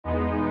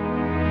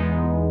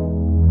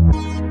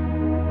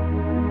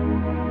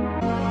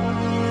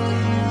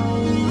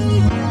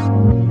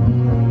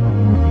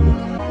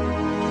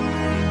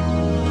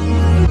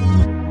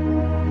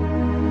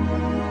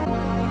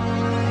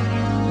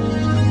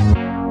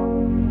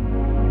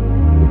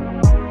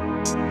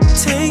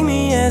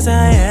as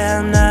I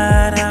am,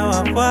 not how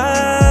I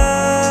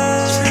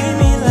was. Treat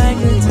me like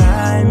a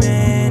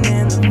diamond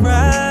in the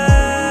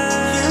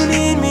rough. You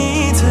need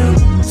me to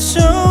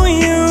show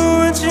you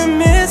what you're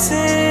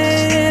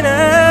missing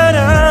out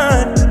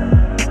on.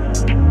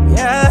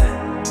 Yeah,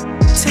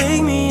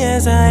 take me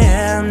as I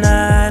am,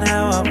 not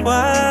how I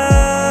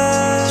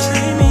was.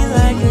 Treat me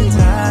like a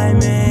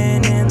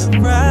diamond in the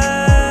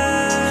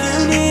rough.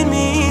 You need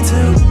me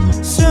to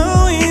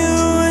show you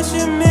what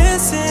you're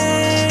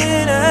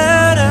missing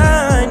out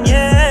on.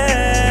 Yeah,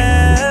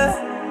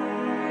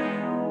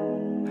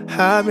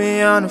 I'll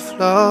be on the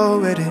floor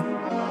with it,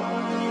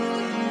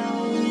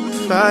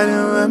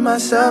 fighting with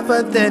myself,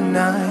 but then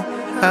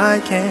I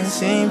can't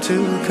seem to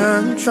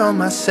control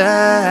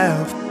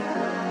myself.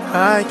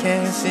 I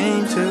can't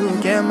seem to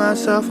get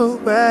myself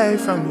away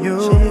from you.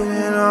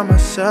 Cheating on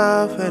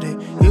myself with it,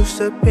 used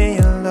to be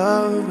in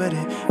love with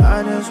it.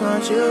 I just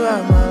want you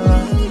out my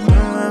life,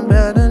 doing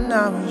better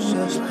now. It's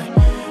just like,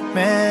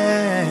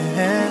 man,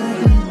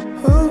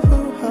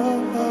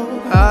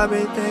 I'll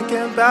be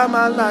thinking about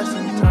my life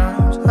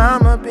sometimes.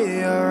 I'ma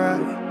be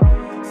alright,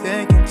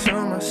 thinking to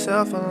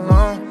myself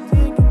alone,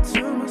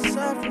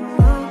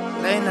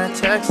 late night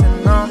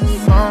texting on the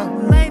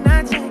phone.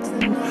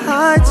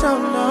 I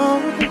don't know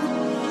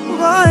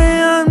why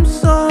I'm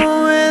so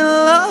in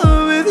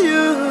love with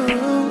you.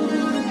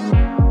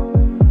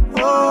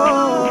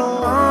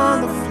 Oh,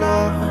 on the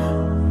floor,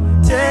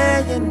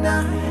 day and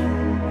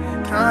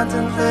night,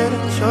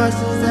 contemplating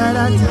choices that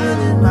I did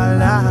in my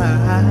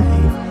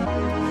life.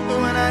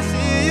 When I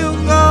see you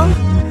go,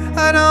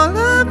 I don't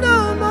love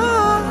no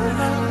more.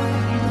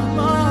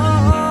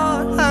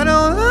 I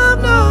don't love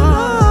no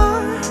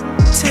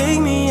more.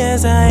 take me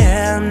as I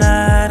am,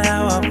 not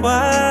how I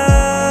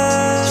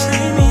was.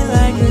 Treat me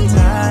like a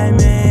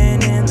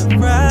diamond in the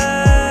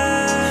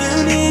rough.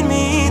 You need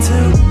me to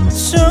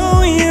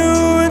show you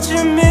what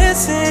you're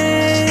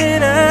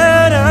missing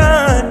out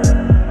on.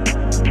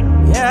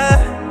 Yeah,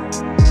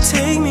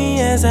 take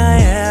me as I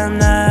am,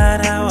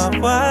 not how I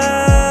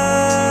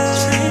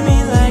was. Treat me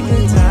like a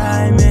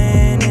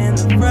diamond in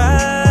the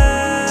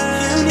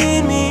rough. You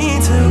need me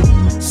to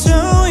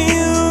show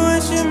you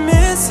what you're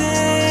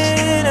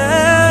missing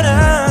out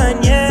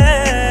on.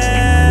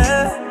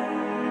 Yeah,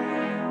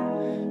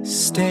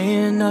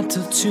 staying up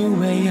till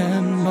 2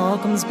 a.m. all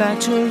comes back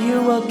to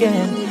you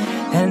again,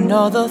 and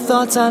all the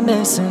thoughts I'm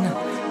missing.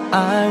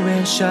 I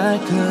wish I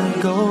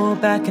could go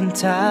back in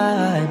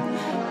time.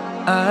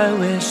 I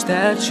wish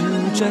that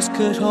you just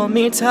could hold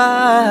me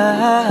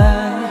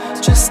tight.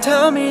 Just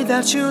tell me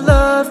that you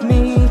love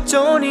me,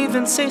 don't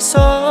even say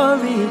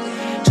sorry.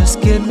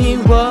 Just give me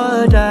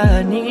what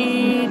I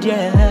need,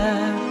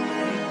 yeah.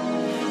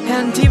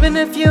 And even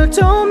if you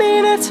don't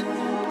mean it,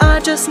 I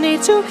just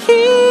need to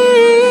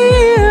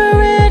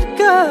hear it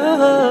go.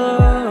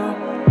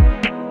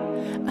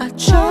 I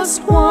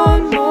just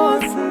want more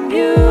from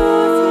you,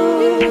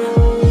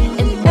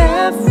 in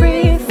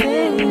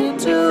everything you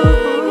do.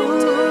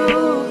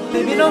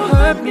 Baby, don't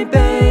hurt me,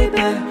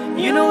 baby.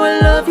 You know I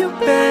love you,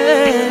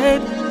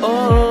 babe.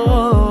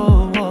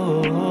 Oh,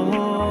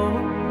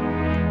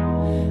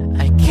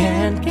 I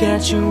can't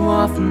get you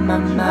off my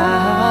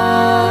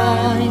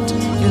mind.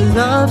 Your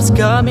love's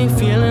got me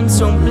feeling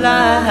so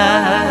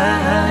blind.